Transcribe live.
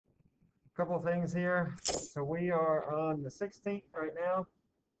couple things here. So we are on the 16th right now,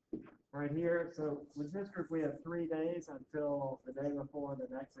 right here. So with this group, we have 3 days until the day before the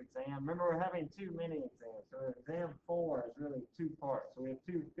next exam. Remember, we're having 2 mini exams. So exam 4 is really 2 parts. So we have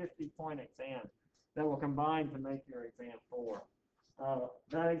 2 50-point exams that will combine to make your exam 4.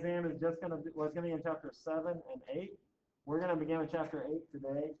 That exam is just going to be in chapter 7 and 8. We're going to begin with chapter 8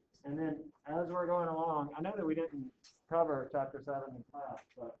 today. And then as we're going along, I know that we didn't cover chapter 7 in class,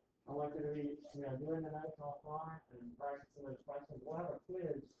 but I want you to be doing the notes offline and practicing those questions. We'll have a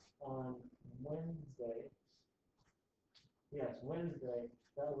quiz on Wednesday. Yes, Wednesday.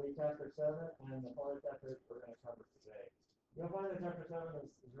 That will be chapter 7 and the part of chapter 8 we're going to cover today. You'll find that chapter 7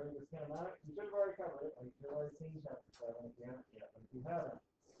 is really the schematic. You should have already covered it. Like you've already seen chapter 7 if you haven't yet. But if you haven't,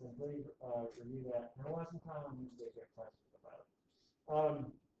 then please review that. And we'll have some time on Wednesday to get questions about it.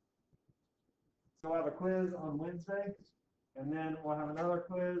 So we'll have a quiz on Wednesday, and then we'll have another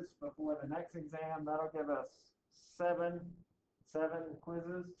quiz before the next exam. That'll give us seven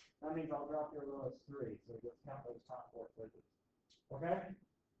quizzes. That means I'll drop your lowest 3, so just count those top 4 quizzes. Okay?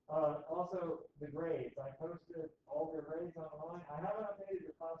 Also, the grades. I posted all your grades online. I haven't updated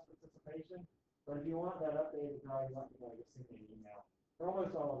your class participation, but if you want that updated, you let me know. Just send me an email. For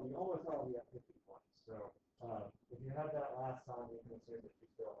almost all of you have 50 points. So if you had that last time, you can assume that you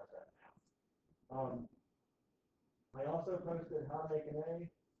still have that now. I also posted how to make an A,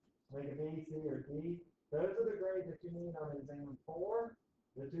 make a B, C, or D. Those are the grades that you need on exam 4,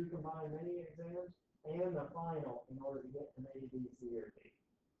 the 2 combined mini exams, and the final in order to get an A, B, C, or D.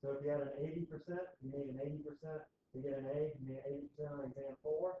 So if you had an 80%, you need an 80%. To get an A, you need 80% on exam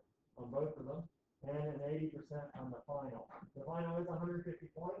 4 on both of them, and an 80% on the final. The final is 150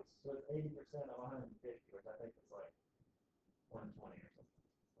 points, so it's 80% of 150, which I think is like 120 or something.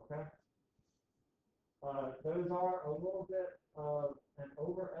 Okay? Those are a little bit of an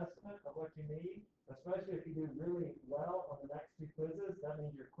overestimate of what you need, especially if you do really well on the next 2 quizzes. That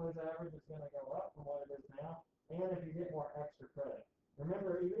means your quiz average is going to go up from what it is now, and if you get more extra credit.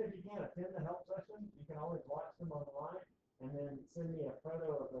 Remember, even if you can't attend the help session, you can always watch them online and then send me a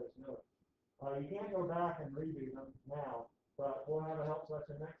photo of those notes. You can't go back and redo them now, but we'll have a help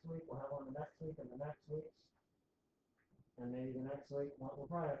session next week. We'll have one the next week and the next week. And maybe the next week, we'll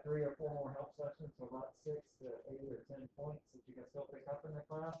probably have 3 or 4 more help sessions, so about 6 to 8 or 10 points that you can still pick up in the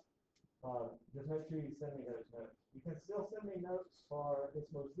class. Just make sure you send me those notes. You can still send me notes for this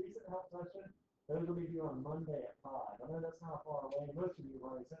most recent help session. Those will be due on Monday at 5. I know that's not far away. Most of you have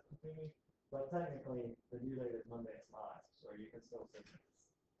already sent them to me, but technically the due date is Monday at 5, so you can still send them.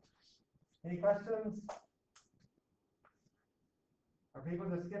 Any questions? Are people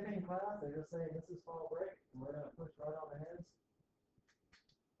just skipping class? They're just saying this is fall break and we're going to push right on ahead?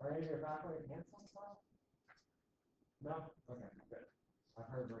 Are any of your faculty canceling class? No? Okay, good. I've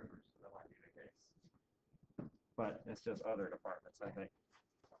heard rumors that might be the case. But it's just other departments, I think.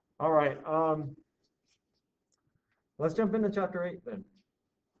 All right. Let's jump into chapter 8 then.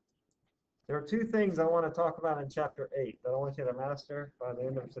 There are 2 things I want to talk about in chapter 8 that I want you to master by the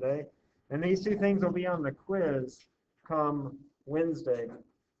end of today. And these 2 things will be on the quiz come Wednesday.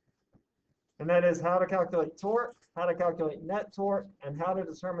 And that is how to calculate torque, how to calculate net torque, and how to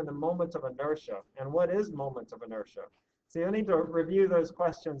determine the moment of inertia. And what is moment of inertia? So you'll need to review those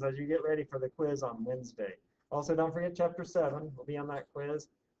questions as you get ready for the quiz on Wednesday. Also, don't forget chapter 7 will be on that quiz.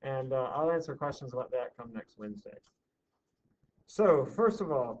 And I'll answer questions about that come next Wednesday. So first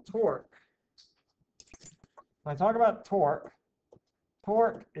of all, torque. When I talk about torque,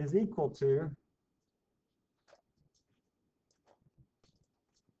 torque is equal to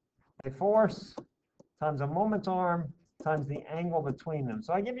a force times a moment arm times the angle between them.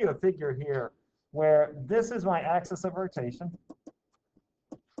 So I give you a figure here where this is my axis of rotation.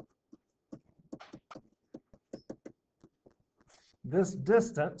 This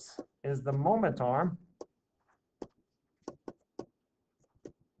distance is the moment arm.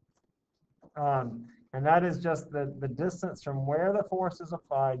 And that is just the distance from where the force is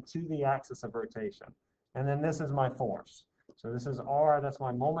applied to the axis of rotation. And then this is my force. So this is R, that's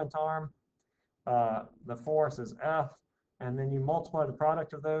my moment arm. The force is F. And then you multiply the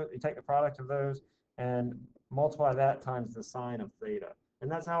product of those, you take the product of those and multiply that times the sine of theta.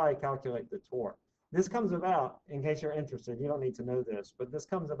 And that's how I calculate the torque. This comes about, in case you're interested, you don't need to know this, but this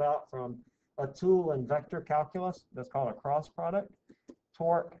comes about from a tool in vector calculus that's called a cross product.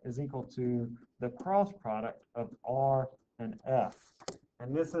 Torque is equal to the cross product of R and F.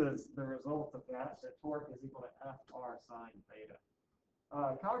 And this is the result of that torque is equal to FR sine theta.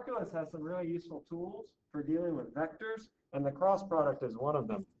 Calculus has some really useful tools for dealing with vectors, and the cross product is one of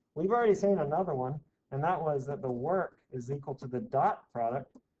them. We've already seen another one, and that was that the work is equal to the dot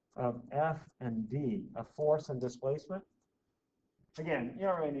product of F and D, of force and displacement. Again, you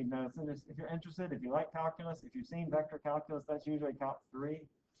already need to know. So if you're interested, if you like calculus, if you've seen vector calculus, that's usually Calc 3.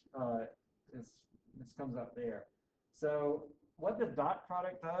 This comes up there. So what the dot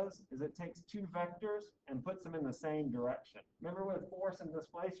product does is it takes two vectors and puts them in the same direction. Remember with force and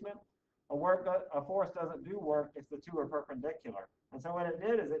displacement, a force doesn't do work if the two are perpendicular. And so what it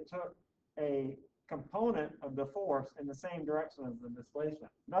did is it took a component of the force in the same direction as the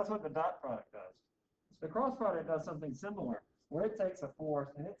displacement. And that's what the dot product does. The cross product does something similar, where it takes a force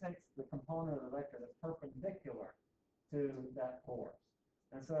and it takes the component of the vector that's perpendicular to that force.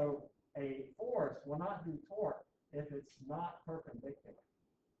 And so a force will not do torque if it's not perpendicular.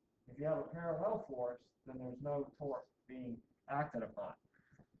 If you have a parallel force, then there's no torque being acted upon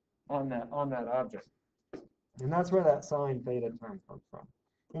on that object. And that's where that sine theta term comes from.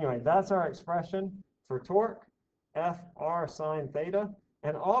 Anyway, that's our expression for torque, Fr sine theta.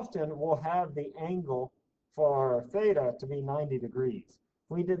 And often we'll have the angle for theta to be 90 degrees.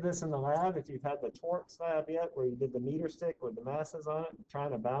 We did this in the lab. If you've had the torque lab yet, where you did the meter stick with the masses on it,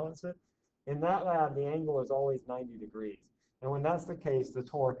 trying to balance it, in that lab, the angle is always 90 degrees. And when that's the case, the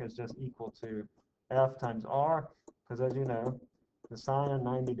torque is just equal to F times R, because as you know, the sine of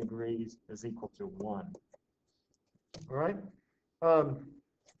 90 degrees is equal to 1. All right?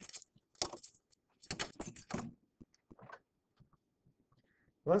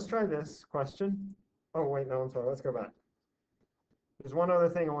 Let's try this question. Oh, wait, no, I'm sorry. Let's go back. There's one other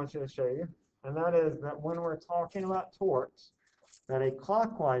thing I want you to show you, and that is that when we're talking about torques, that a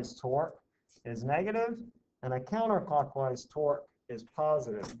clockwise torque is negative and a counterclockwise torque is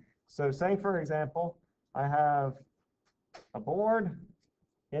positive. So say, for example, I have a board.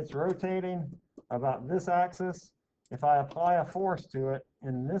 It's rotating about this axis. If I apply a force to it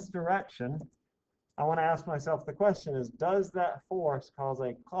in this direction, I want to ask myself the question is, does that force cause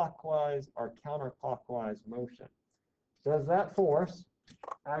a clockwise or counterclockwise motion? Does that force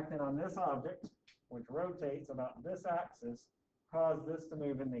acting on this object, which rotates about this axis, cause this to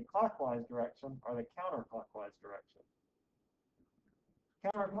move in the clockwise direction or the counterclockwise direction?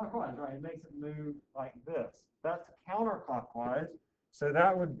 Counterclockwise, right? It makes it move like this. That's counterclockwise, so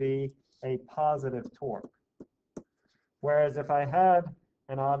that would be a positive torque. Whereas if I had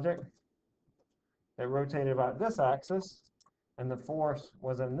an object that rotated about this axis and the force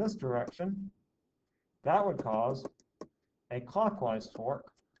was in this direction, that would cause a clockwise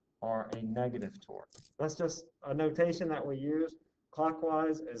torque or a negative torque. That's just a notation that we use.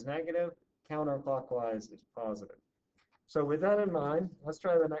 Clockwise is negative, counterclockwise is positive. So with that in mind, let's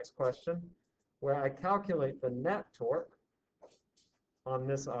try the next question, where I calculate the net torque on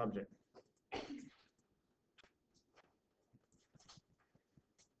this object.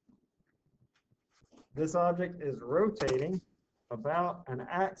 This object is rotating about an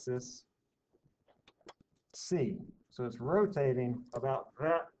axis C. So it's rotating about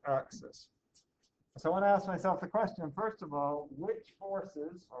that axis. So I want to ask myself the question, first of all, which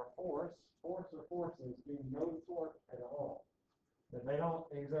forces or forces do no torque at all? That they don't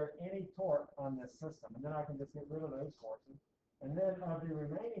exert any torque on this system. And then I can just get rid of those forces. And then of the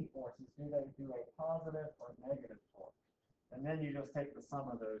remaining forces, do they do a positive or negative torque? And then you just take the sum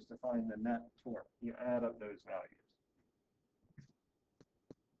of those to find the net torque. You add up those values.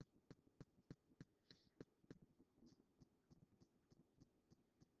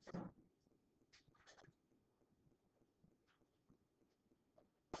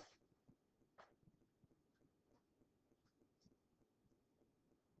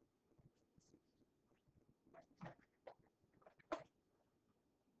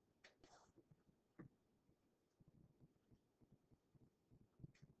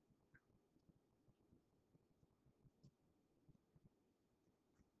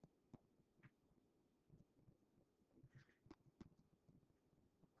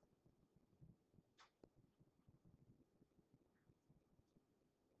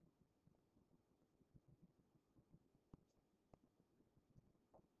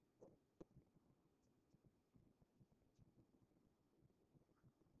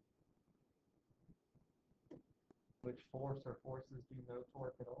 Which force or forces do no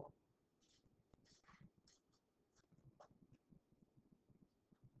torque at all?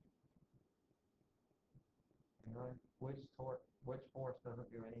 Which force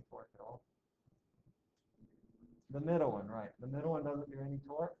doesn't do any torque at all? The middle one, right. The middle one doesn't do any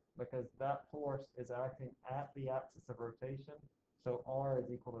torque because that force is acting at the axis of rotation. So R is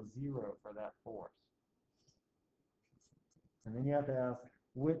equal to 0 for that force. And then you have to ask,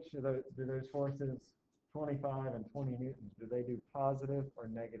 which of those, do those forces, 25 and 20 newtons, do they do positive or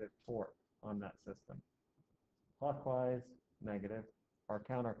negative torque on that system? Clockwise, negative, are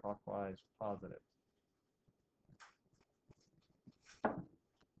counterclockwise positive.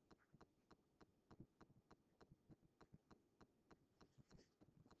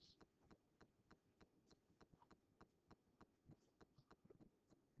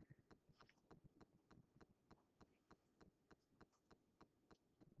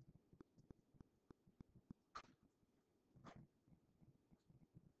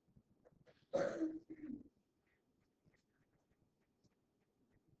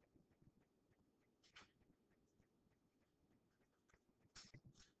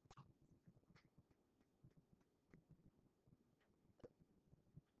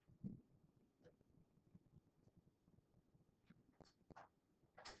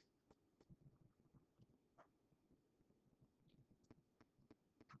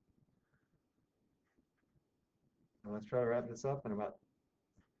 Let's try to wrap this up in about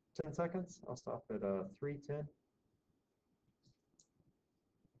 10 seconds. I'll stop at 3:10.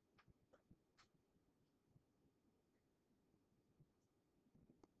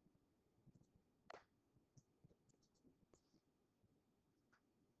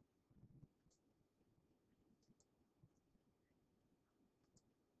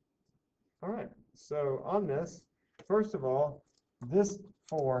 All right, so on this, first of all, this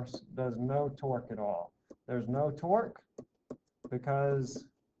force does no torque at all. There's no torque because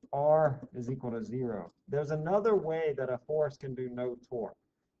R is equal to 0. There's another way that a force can do no torque.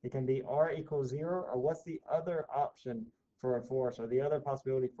 It can be R equals 0, or what's the other option for a force, or the other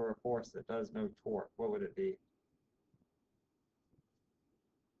possibility for a force that does no torque? What would it be?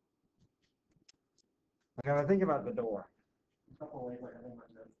 Okay, I think about the door. A couple ways I can think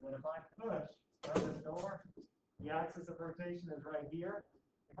about this. That if I push on this door, the axis of rotation is right here.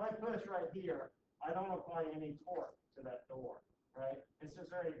 If I push right here, I don't apply any torque to that door, right? It's just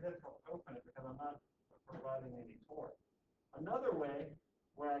very difficult to open it because I'm not providing any torque. Another way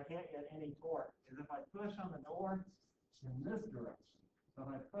where I can't get any torque is if I push on the door in this direction. So if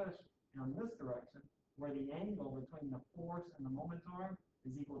I push in this direction, where the angle between the force and the moment arm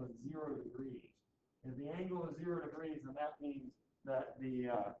is equal to 0 degrees. If the angle is 0 degrees, then that means that the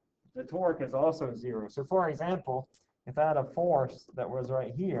torque is also 0. So for example, if I had a force that was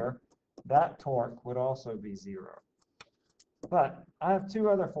right here, that torque would also be 0. But I have two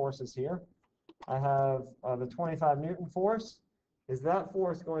other forces here. I have the 25 Newton force. Is that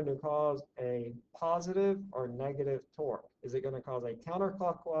force going to cause a positive or negative torque? Is it going to cause a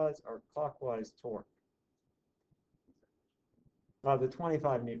counterclockwise or clockwise torque? The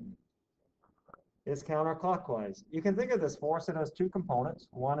 25 Newton is counterclockwise. You can think of this force. It has two components,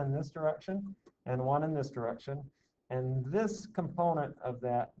 one in this direction and one in this direction. And this component of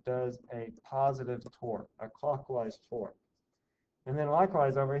that does a positive torque, a clockwise torque. And then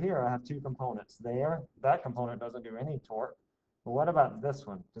likewise over here, I have two components. There, that component doesn't do any torque. But what about this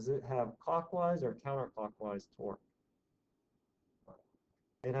one? Does it have clockwise or counterclockwise torque?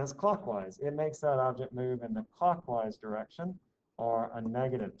 It has clockwise. It makes that object move in the clockwise direction, or a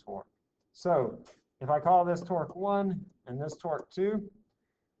negative torque. So if I call this torque 1 and this torque 2,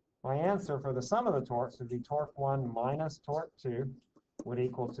 my answer for the sum of the torques would be torque 1 minus torque 2 would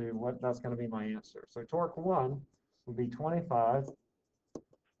equal to what? That's going to be my answer. So torque 1 would be 25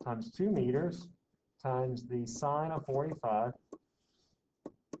 times 2 meters times the sine of 45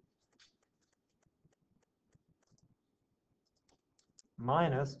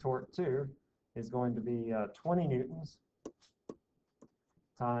 minus torque 2 is going to be 20 newtons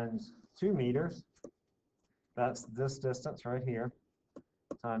times 2 meters. That's this distance right here,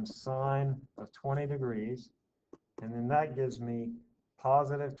 times sine of 20 degrees. And then that gives me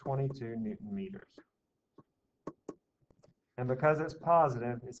positive 22 Newton meters. And because it's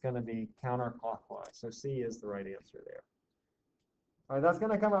positive, it's going to be counterclockwise. So C is the right answer there. All right, that's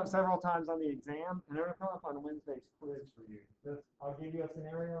going to come up several times on the exam, and it'll come up on Wednesday's quiz for you. I'll give you a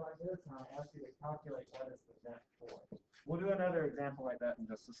scenario like this, and I'll ask you to calculate what is the net force. We'll do another example like that in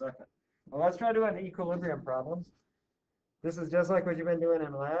just a second. Well, let's try doing equilibrium problems. This is just like what you've been doing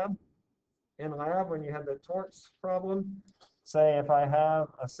in lab. In lab, when you have the torques problem, say if I have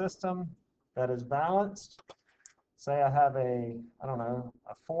a system that is balanced, say I have a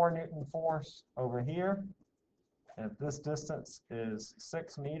 4 Newton force over here. If this distance is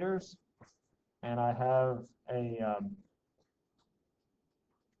 6 meters, and I have a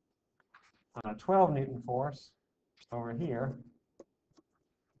 12 Newton force over here,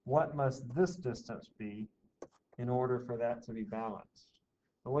 what must this distance be in order for that to be balanced?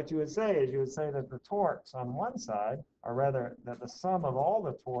 And what you would say is you would say that the torques on one side, or rather that the sum of all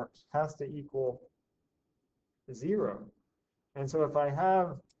the torques has to equal 0. And so if I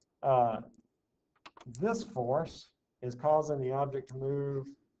have this force is causing the object to move,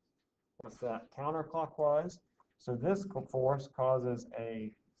 what's that, counterclockwise. So this force causes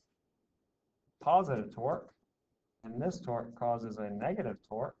a positive torque, and this torque causes a negative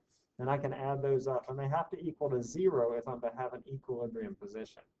torque. And I can add those up, and they have to equal to 0 if I'm to have an equilibrium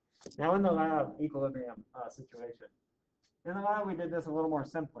position. Now in the lab equilibrium situation, in the lab we did this a little more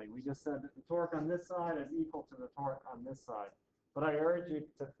simply. We just said that the torque on this side is equal to the torque on this side. But I urge you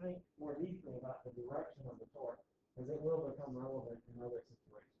to think more deeply about the direction of the torque, because it will become relevant in other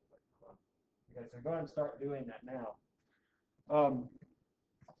situations that come up. Okay, so go ahead and start doing that now.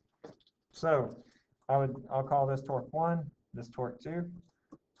 So I'll call this torque 1, this torque 2.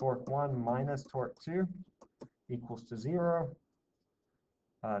 Torque 1 minus torque 2 equals to 0.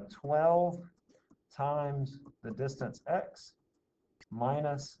 12 times the distance x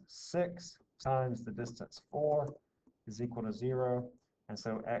minus 6 times the distance 4 is equal to 0, and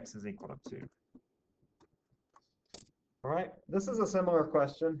so x is equal to 2. All right, this is a similar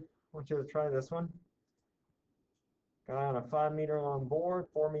question. I want you to try this one. Guy on a 5-meter long board,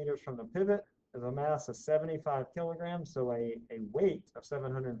 4 meters from the pivot, is a mass of 75 kilograms, so a weight of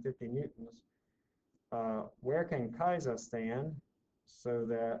 750 newtons. Where can phys stand so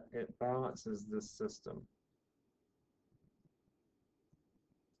that it balances this system?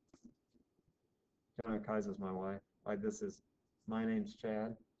 Phys is my wife. Like, this is, my name's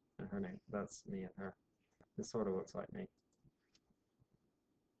Chad, and her name, that's me and her. This sort of looks like me.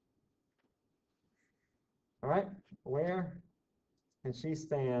 All right, where can she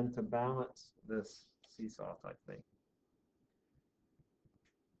stand to balance this seesaw type thing?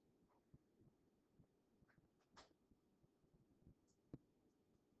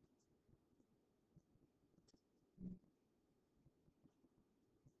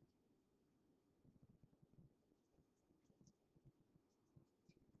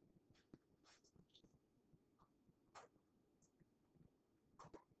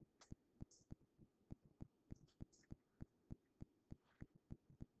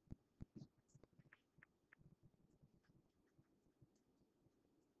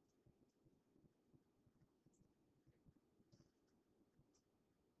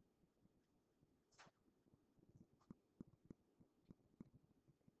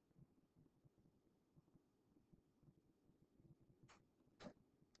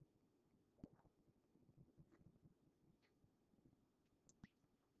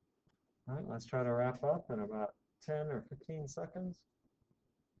 All right, let's try to wrap up in about 10 or 15 seconds.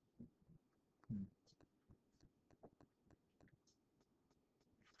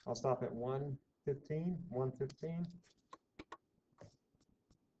 I'll stop at 1:15.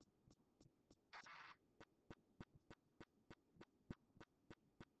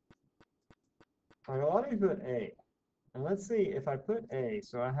 All right, a lot of you put A. And let's see if I put A.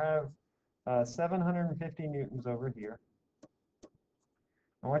 So I have 750 newtons over here.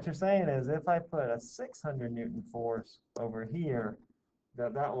 And what you're saying is if I put a 600 Newton force over here,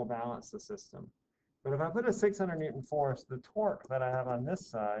 that will balance the system. But if I put a 600 Newton force, the torque that I have on this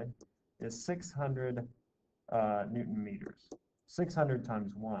side is 600 Newton meters. 600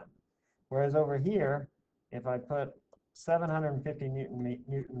 times 1. Whereas over here, if I put 750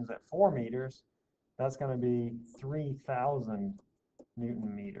 newtons at 4 meters, that's going to be 3,000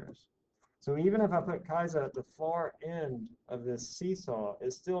 Newton meters. So even if I put phys at the far end of this seesaw,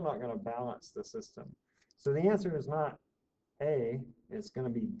 it's still not going to balance the system. So the answer is not A, it's going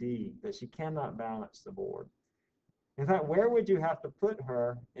to be D, that she cannot balance the board. In fact, where would you have to put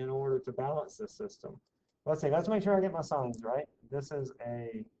her in order to balance this system? Let's see, let's make sure I get my signs right. This is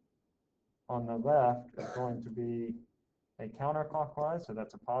on the left, it's going to be a counterclockwise, so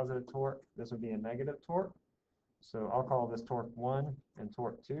that's a positive torque. This would be a negative torque. So I'll call this torque 1 and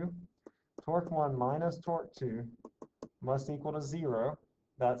torque 2. Torque 1 minus torque 2 must equal to 0.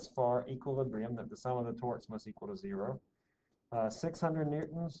 That's for equilibrium, that the sum of the torques must equal to 0. 600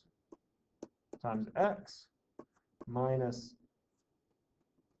 newtons times x minus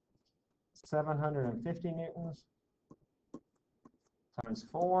 750 newtons times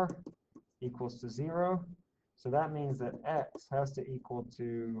 4 equals to 0. So that means that x has to equal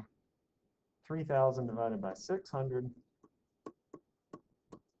to 3,000 divided by 600,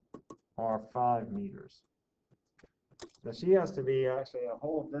 or 5 meters. So she has to be actually a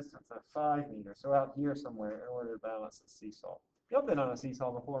whole distance of 5 meters, so out here somewhere, in order to balance the seesaw. You've been on a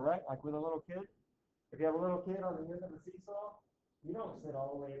seesaw before, right? Like with a little kid? If you have a little kid on the end of the seesaw, you don't sit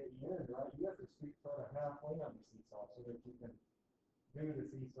all the way at the end, right? You have to scoot sort of halfway on the seesaw so that you can do the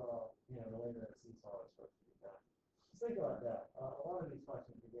seesaw, the way that a seesaw is supposed to be done. Just think about that. A lot of these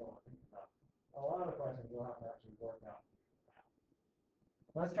questions you don't want to think about. A lot of the questions you'll have to actually work out.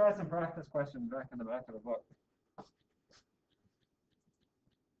 Let's try some practice questions back in the back of the book.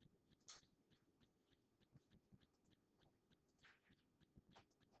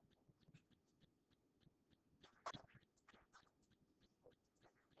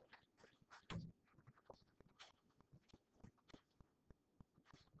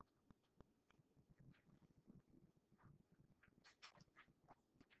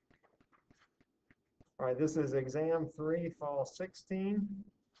 All right, this is exam 3, fall 16.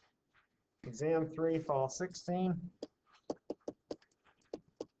 Exam 3, fall 16.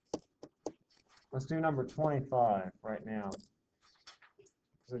 Let's do number 25 right now.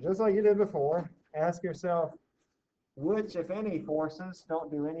 So just like you did before, ask yourself, which, if any, forces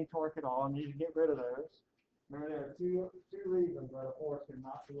don't do any torque at all, and you should get rid of those. Remember, there are two reasons that a force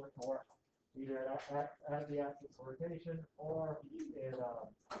cannot do a torque. Either it acts at the axis of rotation, or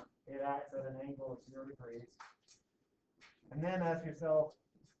it acts at an angle of 0 degrees. And then ask yourself,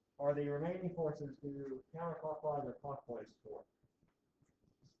 are the remaining forces do counterclockwise or clockwise torque?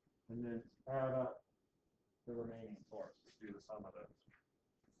 And then add up the remaining torques to do the sum of those.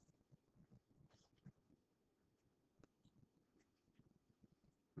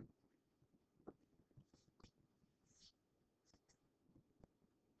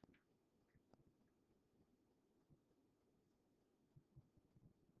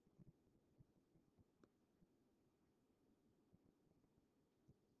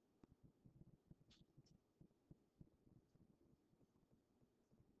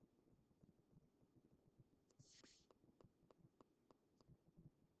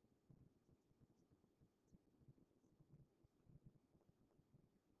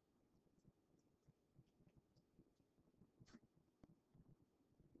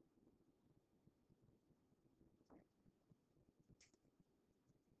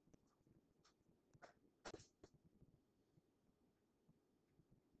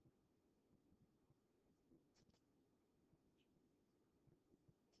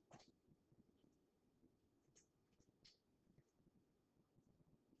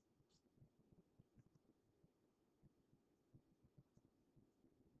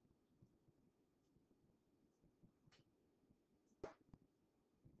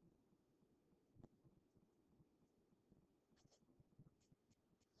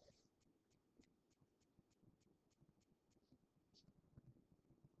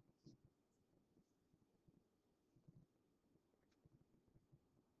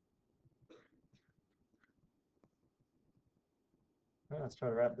 Let's try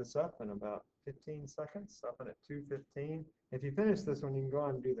to wrap this up in about 15 seconds, stopping at 2:15. If you finish this one, you can go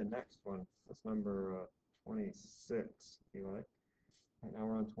on and do the next one. That's number 26, if you like. Right now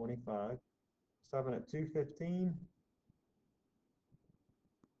we're on 25. Stopping at 2:15.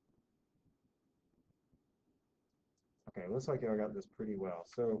 Okay, looks like I got this pretty well.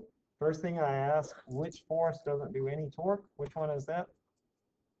 So first thing I ask, which force doesn't do any torque? Which one is that?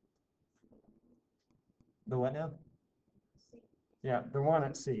 The what now? Yeah, the one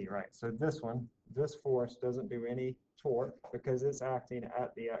at C, right. So this one, this force doesn't do any torque because it's acting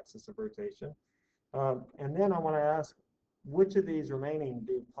at the axis of rotation. And then I want to ask, which of these remaining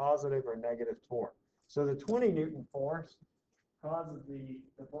do positive or negative torque? So the 20 Newton force causes the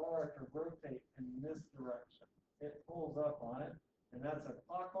bar to rotate in this direction. It pulls up on it, and that's a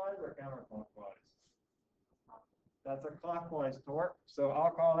clockwise or counterclockwise? That's a clockwise torque. So I'll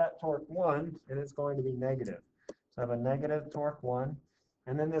call that torque 1, and it's going to be negative. So I have a negative torque 1.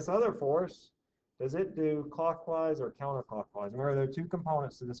 And then this other force, does it do clockwise or counterclockwise? Remember, there are two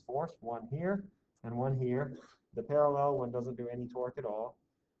components to this force, one here and one here. The parallel one doesn't do any torque at all.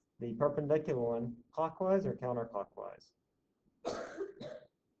 The perpendicular one, clockwise or counterclockwise?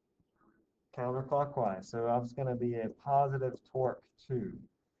 Counterclockwise. So that's going to be a positive torque 2.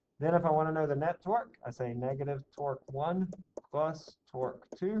 Then if I want to know the net torque, I say negative torque 1 plus torque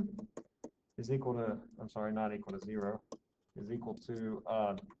 2 is equal to, I'm sorry, not equal to 0, is equal to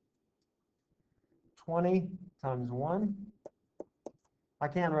 20 times 1. I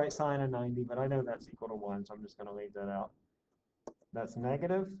can write sine of 90, but I know that's equal to 1, so I'm just going to leave that out. That's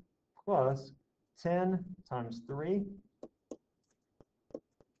negative plus 10 times 3.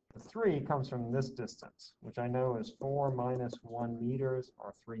 The 3 comes from this distance, which I know is 4 minus 1 meters,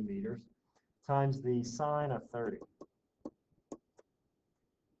 or 3 meters, times the sine of 30.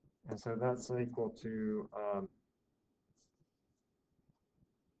 And so that's equal to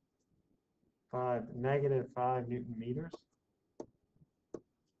negative 5 Newton meters,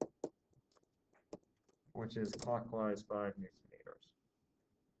 which is clockwise 5 Newton meters.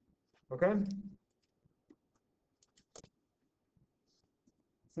 Okay?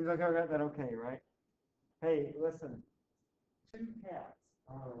 Seems like I got that okay, right? Hey, listen. 2 cats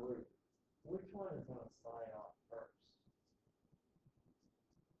on a roof. Which one is going to slide off first?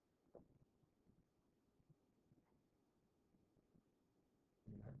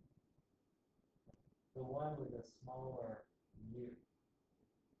 The one with the smaller U.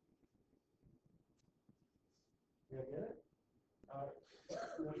 You get it?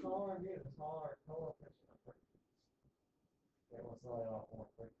 The smaller U, the smaller coefficient of friction. It will slide off more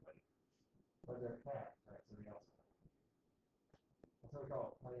quickly. but they're cats, right? So they also, that's what we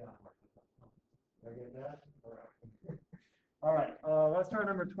call it, play on work. Did I get that? All right. All right, let's try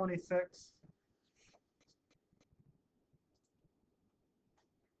number 26.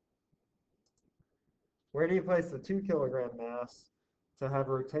 Where do you place the 2 kilogram mass to have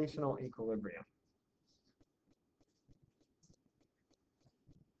rotational equilibrium?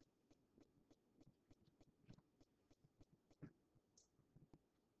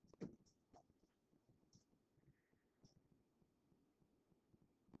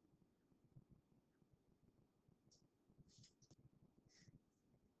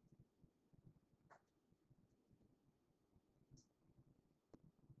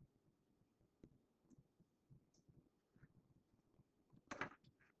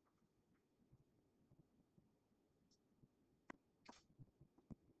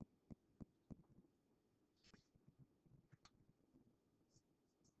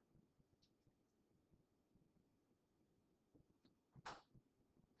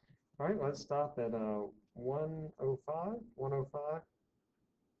 All right, let's stop at 105. 105.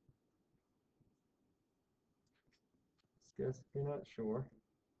 Guess if you're not sure.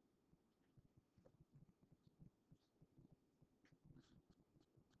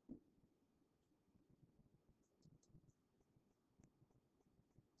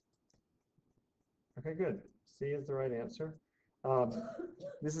 Okay, good. C is the right answer.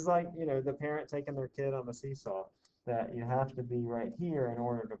 This is like, the parent taking their kid on the seesaw, that you have to be right here in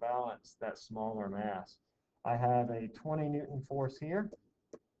order to balance that smaller mass. I have a 20 Newton force here.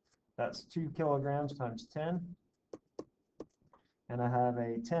 That's 2 kilograms times 10. And I have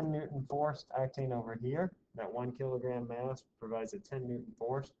a 10 Newton force acting over here. That 1 kilogram mass provides a 10 Newton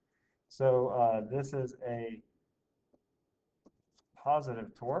force. So this is a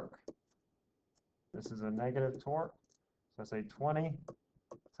positive torque. This is a negative torque. So I say 20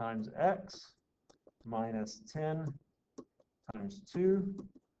 times x minus 10 times 2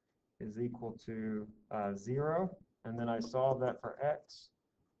 is equal to 0. And then I solve that for x.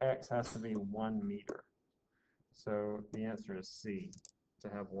 X has to be 1 meter. So the answer is C, to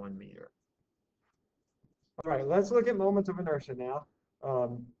have 1 meter. All right, let's look at moments of inertia now.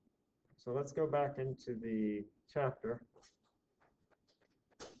 So let's go back into the chapter.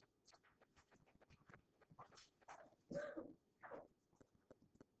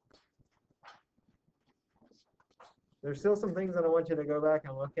 There's still some things that I want you to go back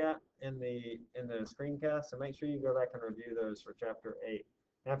and look at in the screencast, so make sure you go back and review those for chapter 8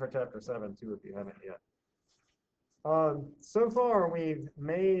 and for chapter 7 too if you haven't yet. So far we've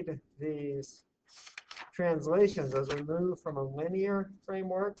made these translations as we move from a linear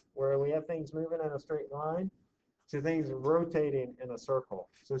framework where we have things moving in a straight line to things rotating in a circle.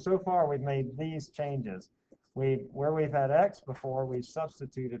 So far we've made these changes. Where we've had x before, we've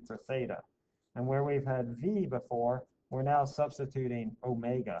substituted for theta. And where we've had v before, we're now substituting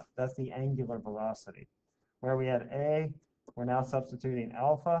omega. That's the angular velocity. Where we had a, we're now substituting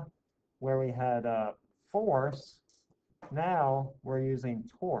alpha. Where we had force, now we're using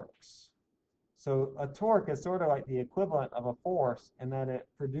torques. So a torque is sort of like the equivalent of a force in that it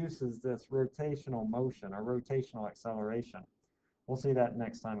produces this rotational motion or rotational acceleration. We'll see that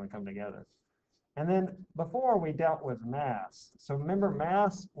next time we come together. And then before we dealt with mass. So remember,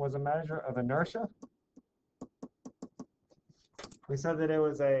 mass was a measure of inertia. We said that it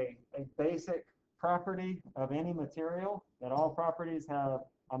was a basic property of any material, that all properties have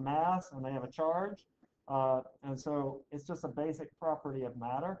a mass and they have a charge. And so it's just a basic property of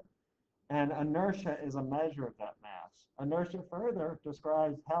matter. And inertia is a measure of that mass. Inertia further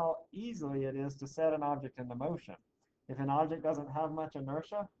describes how easily it is to set an object into motion. If an object doesn't have much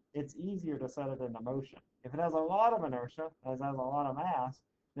inertia, it's easier to set it into motion. If it has a lot of inertia, as it has a lot of mass,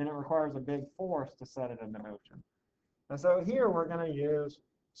 then it requires a big force to set it into motion. And so here we're going to use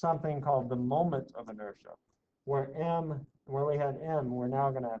something called the moment of inertia, where we had m, we're now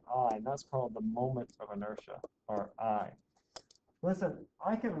going to have I, and that's called the moment of inertia, or I. Listen,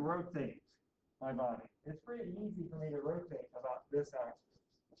 I can rotate my body. It's pretty easy for me to rotate about this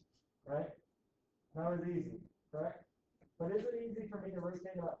axis, right? That was easy, correct? But is it easy for me to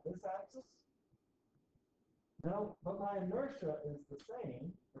rotate about this axis? No, but my inertia is the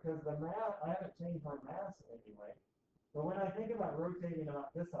same because the mass, I haven't changed my mass anyway. But when I think about rotating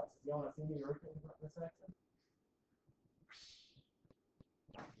about this axis, you want to see me rotating about this axis?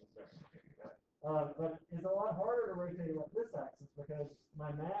 But it's a lot harder to rotate about this axis because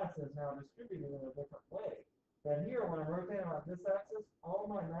my mass is now distributed in a different way. But here, when I'm rotating about this axis, all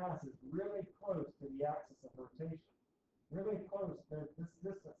my mass is really close to the axis of rotation. Really close, this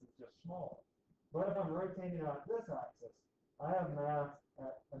distance is just small. But if I'm rotating about this axis, I have mass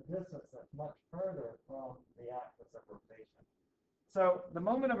at a distance that's much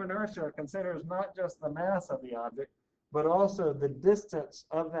inertia considers not just the mass of the object, but also the distance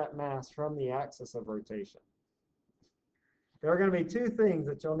of that mass from the axis of rotation. There are going to be two things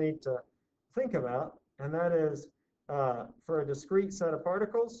that you'll need to think about, and that is for a discrete set of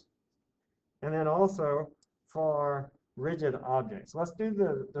particles, and then also for rigid objects. Let's do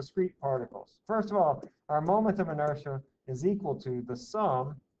the discrete particles. First of all, our moment of inertia is equal to the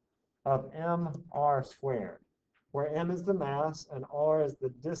sum of mr squared, where m is the mass and r is the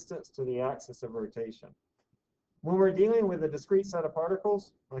distance to the axis of rotation. When we're dealing with a discrete set of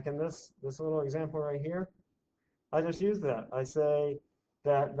particles, like in this little example right here, I just use that. I say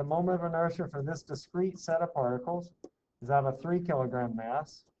that the moment of inertia for this discrete set of particles is I have a 3 kilogram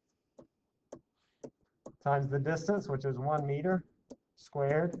mass times the distance, which is 1 meter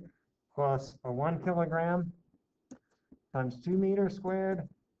squared, plus a 1 kilogram times 2 meters squared,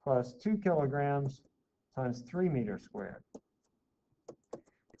 plus 2 kilograms times 3 meters squared.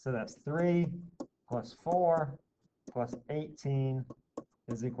 So that's 3 plus 4 plus 18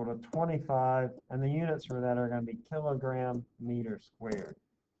 is equal to 25, and the units for that are going to be kilogram meter squared.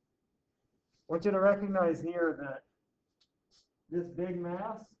 I want you to recognize here that this big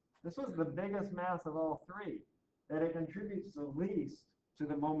mass, this was the biggest mass of all three, that it contributes the least to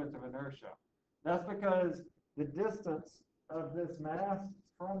the moment of inertia. That's because the distance of this mass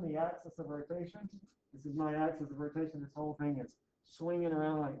from the axis of rotation, this is my axis of rotation, this whole thing is swinging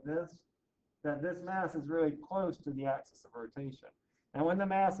around like this, that this mass is really close to the axis of rotation. And when the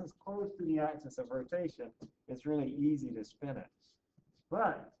mass is close to the axis of rotation, it's really easy to spin it.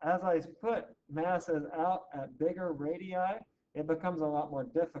 But as I put masses out at bigger radii, it becomes a lot more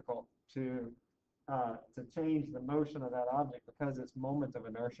difficult to change the motion of that object because its moment of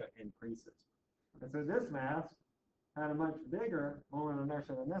inertia increases. And so this mass had a much bigger moment of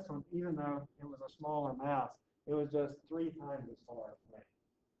inertia than this one, even though it was a smaller mass. It was just 3 times as far away.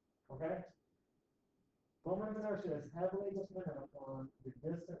 Okay? Moment of inertia is heavily dependent upon the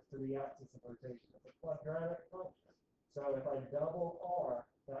distance to the axis of rotation. It's a quadratic function. So if I double r,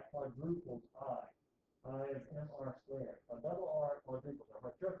 that quadruples I. I is mr squared. If I double r, it quadruples. If I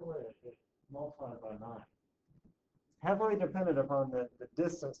triple it, it multiplies by 9. Heavily dependent upon the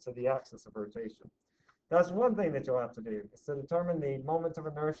distance to the axis of rotation. That's one thing that you'll have to do, is to determine the moment of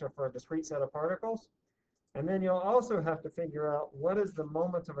inertia for a discrete set of particles. And then you'll also have to figure out what is the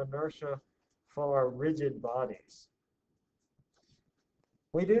moment of inertia for rigid bodies.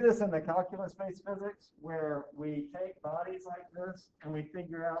 We do this in the calculus-based physics, where we take bodies like this and we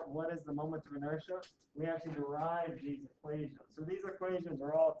figure out what is the moment of inertia. We actually derive these equations. So these equations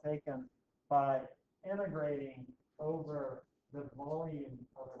are all taken by integrating over the volume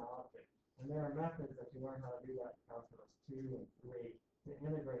of an object. And there are methods that you learn how to do that in calculus 2 and 3 to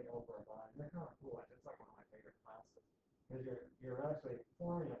integrate over a body. They're kind of cool. It's like one of my favorite classes, because you're actually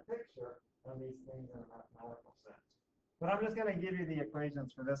forming a picture of these things in a mathematical sense. But I'm just going to give you the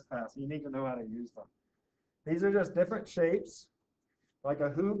equations for this class. You need to know how to use them. These are just different shapes, like a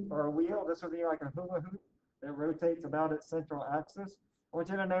hoop or a wheel. This would be like a hula hoop that rotates about its central axis. I want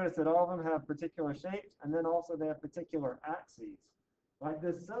you to notice that all of them have particular shapes, and then also they have particular axes. Like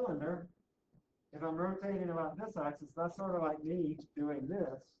this cylinder, if I'm rotating about this axis, that's sort of like me doing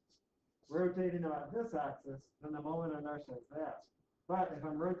this. Rotating about this axis, then the moment of inertia is that. But if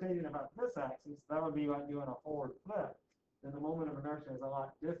I'm rotating about this axis, that would be like doing a forward flip. Then the moment of inertia is a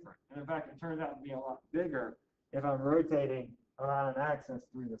lot different. And in fact, it turns out to be a lot bigger if I'm rotating around an axis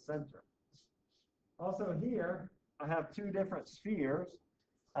through the center. Also here, I have two different spheres.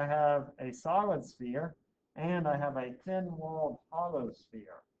 I have a solid sphere, and I have a thin-walled hollow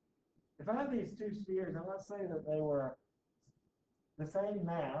sphere. If I have these two spheres, and let's say that they were the same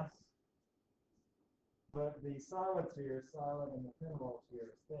mass, but the solid sphere is solid and the thin-walled sphere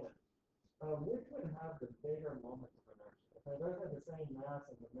is thin, which would have the bigger moment of inertia? If they both have the same mass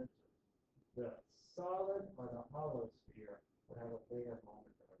and dimension, the solid or the hollow sphere would have a bigger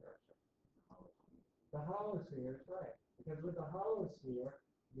moment of inertia. The hollow sphere is right, because with the hollow sphere,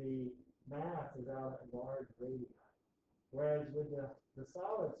 the mass is out at large radii. Whereas with the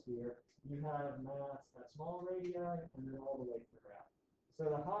solid sphere, you have mass at small radii and then all the way throughout. So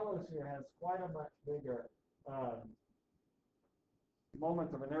the hollow sphere has quite a much bigger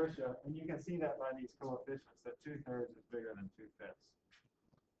moment of inertia, and you can see that by these coefficients, that 2/3 is bigger than 2/5.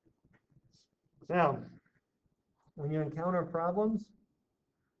 Now, when you encounter problems,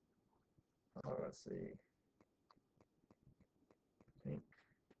 let's see.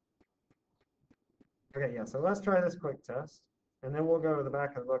 Okay, yeah, so let's try this quick test, and then we'll go to the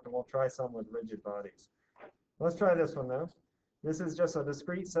back of the book and we'll try some with rigid bodies. Let's try this one though. This is just a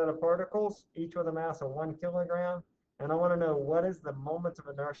discrete set of particles, each with a mass of 1 kilogram And I want to know what is the moment of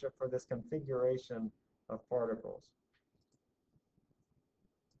inertia for this configuration of particles.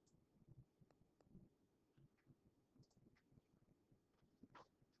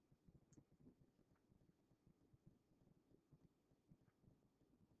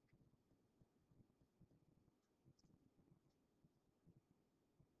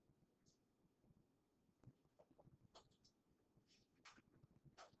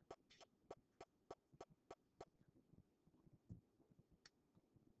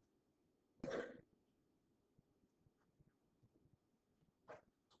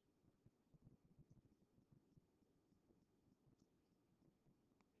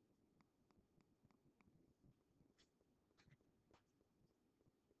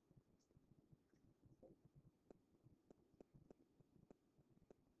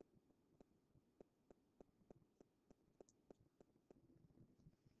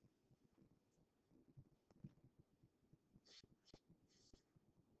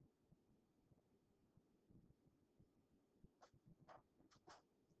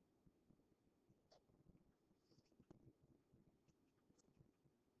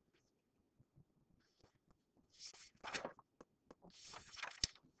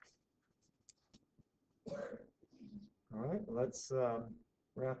 All right, let's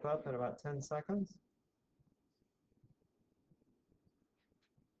wrap up in about 10 seconds.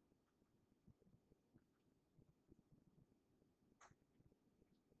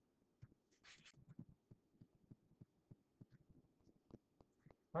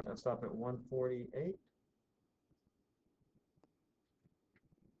 All right, I'll stop at 148.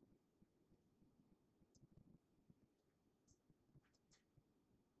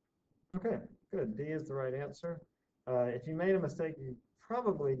 Okay, good. D is the right answer. If you made a mistake, you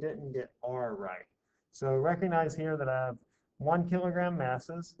probably didn't get R right. So recognize here that I have 1 kilogram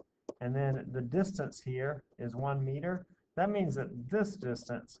masses, and then the distance here is 1 meter. That means that this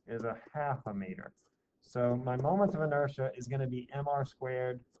distance is a half a meter. So my moment of inertia is going to be mr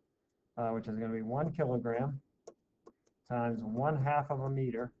squared, which is going to be 1 kilogram times 1/2 of a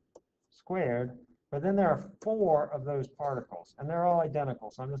meter squared. But then there are 4 of those particles, and they're all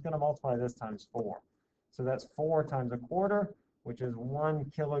identical. So I'm just going to multiply this times 4. So that's 4 times 1/4, which is 1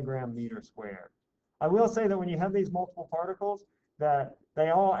 kilogram meter squared. I will say that when you have these multiple particles, that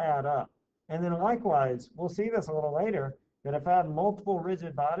they all add up. And then likewise, we'll see this a little later, that if I have multiple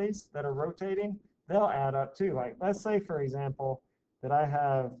rigid bodies that are rotating, they'll add up too. Like, let's say, for example, that I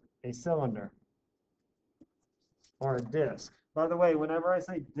have a cylinder or a disk. By the way, whenever I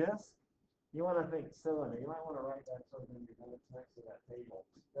say disk, you want to think cylinder. You might want to write that something in your notes next to that table.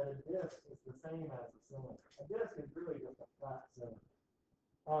 That a disk is the same as a cylinder. A disk is really just a flat cylinder.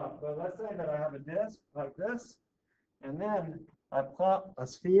 But let's say that I have a disk like this, and then I plop a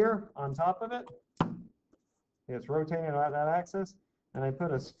sphere on top of it. It's rotating about that axis, and I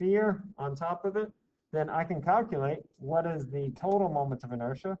put a sphere on top of it. Then I can calculate what is the total moment of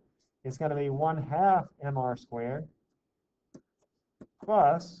inertia. It's going to be 1/2 mr squared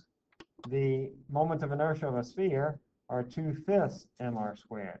plus the moment of inertia of a sphere are 2/5 mr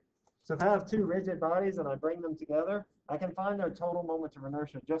squared. So if I have 2 rigid bodies and I bring them together, I can find their total moment of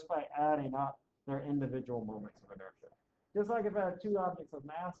inertia just by adding up their individual moments of inertia. Just like if I have 2 objects of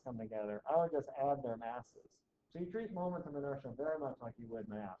mass come together, I would just add their masses. So you treat moments of inertia very much like you would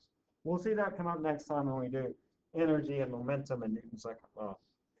mass. We'll see that come up next time when we do energy and momentum in Newton's second law.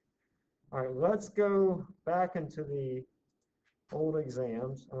 All right, let's go back into the old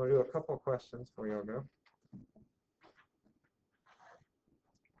exams. I'm going to do a couple of questions before y'all go.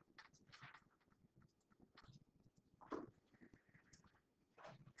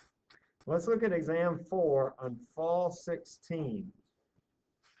 Let's look at exam 4 on fall 16.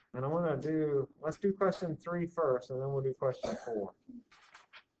 And I want to do, let's do question 3 first, and then we'll do question 4.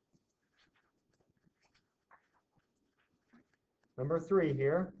 Number 3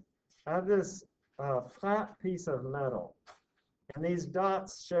 here. I have this flat piece of metal, and these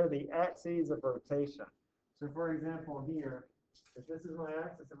dots show the axes of rotation. So for example here, if this is my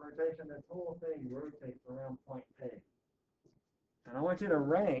axis of rotation, this whole thing rotates around point A. And I want you to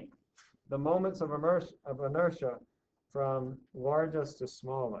rank the moments of inertia from largest to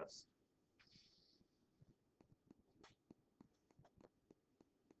smallest.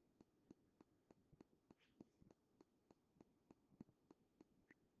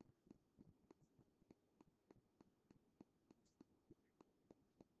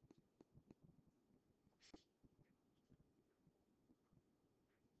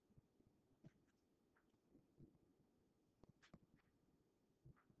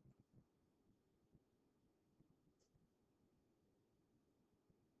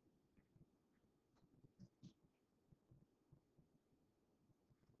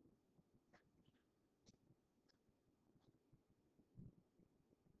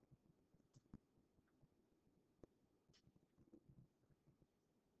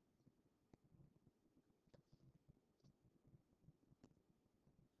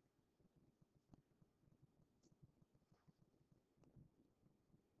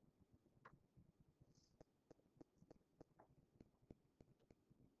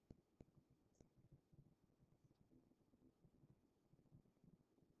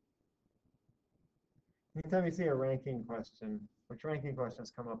 Anytime you see a ranking question, which ranking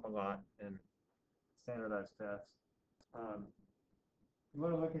questions come up a lot in standardized tests, you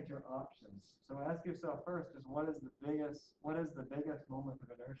want to look at your options. So ask yourself first is what is the biggest moment of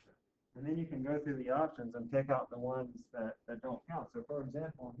inertia? And then you can go through the options and pick out the ones that don't count. So for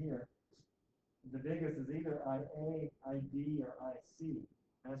example, here, the biggest is either IA, ID, or IC.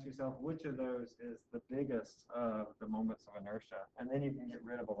 Ask yourself which of those is the biggest of the moments of inertia, and then you can get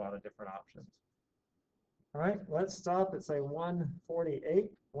rid of a lot of different options. All right, let's stop at say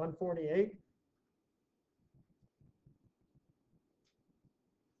 148. 148.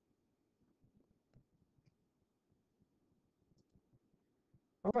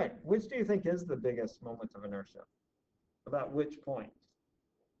 All right, which do you think is the biggest moment of inertia? About which point?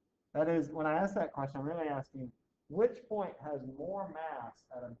 That is, when I ask that question, I'm really asking which point has more mass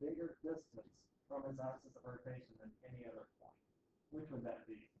at a bigger distance from its axis of rotation than any other point? Which would that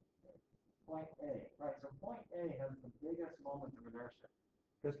be? Point A. Right, so point A has the biggest moment of inertia.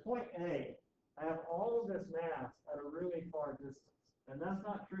 Because point A, I have all of this mass at a really far distance. And that's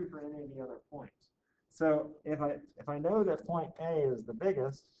not true for any of the other points. So if I know that point A is the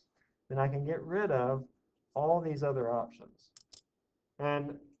biggest, then I can get rid of all these other options.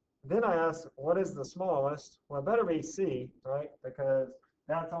 And then I ask, what is the smallest? Well, it better be C, right? Because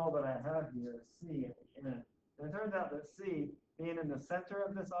that's all that I have here is C at the end. And it turns out that C, being in the center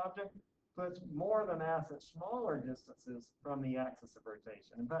of this object, puts more of the mass at smaller distances from the axis of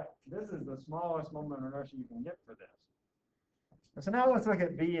rotation. In fact, this is the smallest moment of inertia you can get for this. So now let's look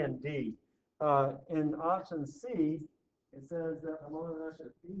at B and D. In option C, it says that the moment of inertia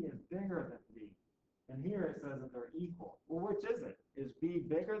at B is bigger than D. And here it says that they're equal. Well, which is it? Is B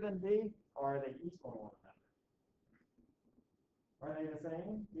bigger than D, or are they equal to one another? Are they the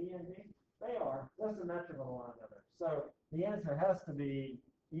same, B and D? They are. They're symmetrical to one another. So the answer has to be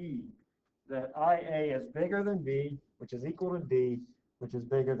E, that IA is bigger than B, which is equal to D, which is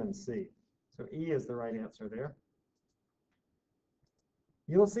bigger than C. So E is the right answer there.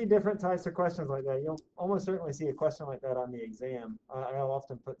 You'll see different types of questions like that. You'll almost certainly see a question like that on the exam. I'll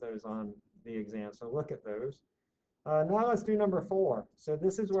often put those on the exam, so look at those. Now let's do number 4. So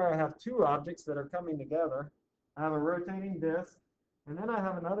this is where I have two objects that are coming together. I have a rotating disk, and then I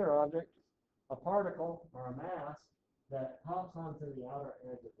have another object, a particle or a mass, that hops onto the outer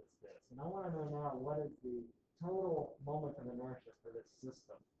edge of this disk. And I want to know now what is the total moment of inertia for this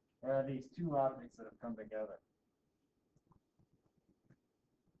system. There are these two objects that have come together.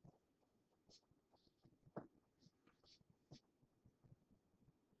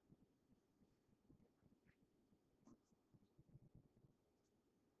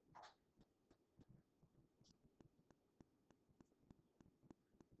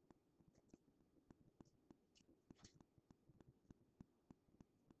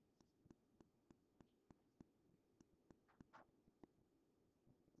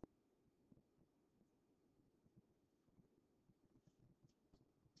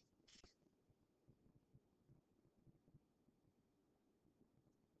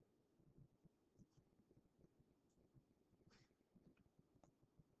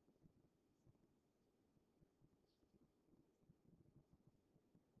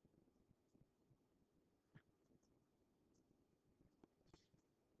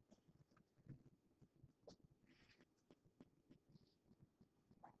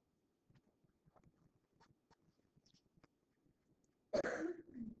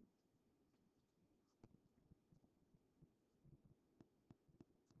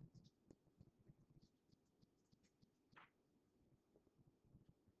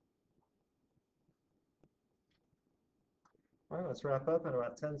 All right, let's wrap up in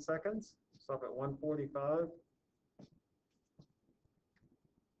about 10 seconds. Stop at 145.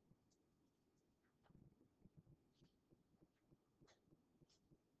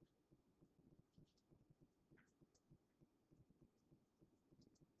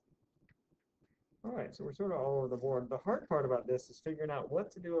 All right, so we're sort of all over the board. The hard part about this is figuring out what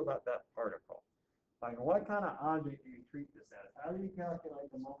to do about that particle. Like, what kind of object do you treat this as? How do you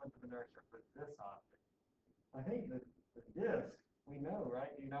calculate the moment of inertia for this object? I think the disk, we know, right?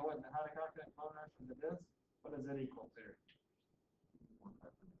 Do you know how to calculate the moment of inertia for the disk? What is it equal to?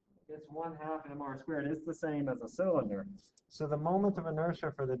 It's 1/2 mr squared. It's the same as a cylinder. So the moment of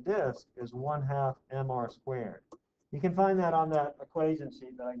inertia for the disk is 1/2 mr squared. You can find that on that equation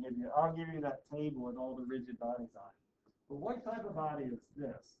sheet that I give you. I'll give you that table with all the rigid bodies on it. But what type of body is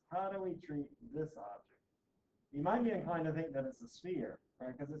this? How do we treat this object? You might be inclined to think that it's a sphere,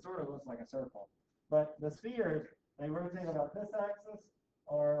 right? Because it sort of looks like a circle. But the spheres, they rotate about this axis,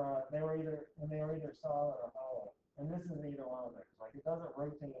 or they were either solid or hollow. And this is neither one of those. Like, it doesn't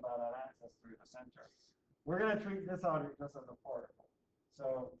rotate about an axis through the center. we're going to treat this object just as a particle.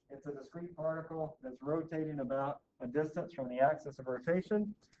 So it's a discrete particle that's rotating about a distance from the axis of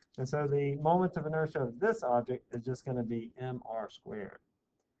rotation. And so the moment of inertia of this object is just going to be mr squared.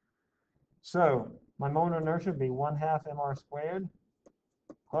 So my moment of inertia would be 1/2 mr squared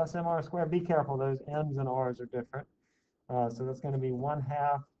plus mr squared. Be careful, those m's and r's are different. So that's going to be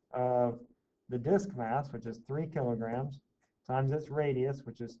 1/2 of the disk mass, which is 3 kilograms, times its radius,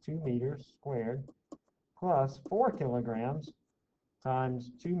 which is 2 meters squared, plus 4 kilograms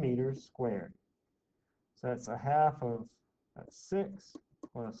times 2 meters squared. So that's 1/2 of, that's 6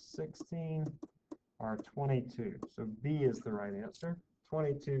 plus 16 are 22. So B is the right answer,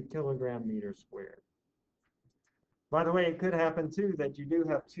 22 kilogram meters squared. By the way, it could happen too that you do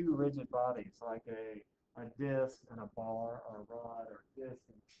have two rigid bodies, like a disc and a bar, or a rod, or disc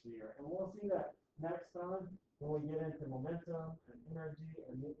and sphere. And we'll see that next time when we get into momentum and energy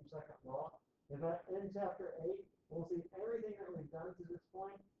and Newton's second law. In chapter 8, we'll see everything that we've done to this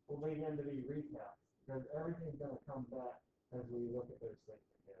point will begin to be recapped, because everything's going to come back as we look at those things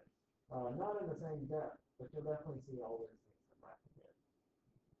again. Not in the same depth, but you'll definitely see all those things come back again.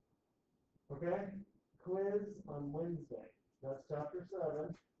 Okay? Quiz on Wednesday. That's chapter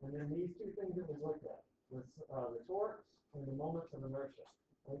 7. And then these two things that we looked at, the torques and the moments of inertia.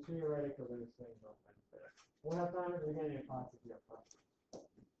 Make sure you're ready for those things on Wednesday. We'll have time at the beginning of class if you have questions.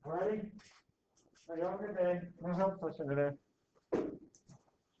 All righty? Have a good day. No help session today.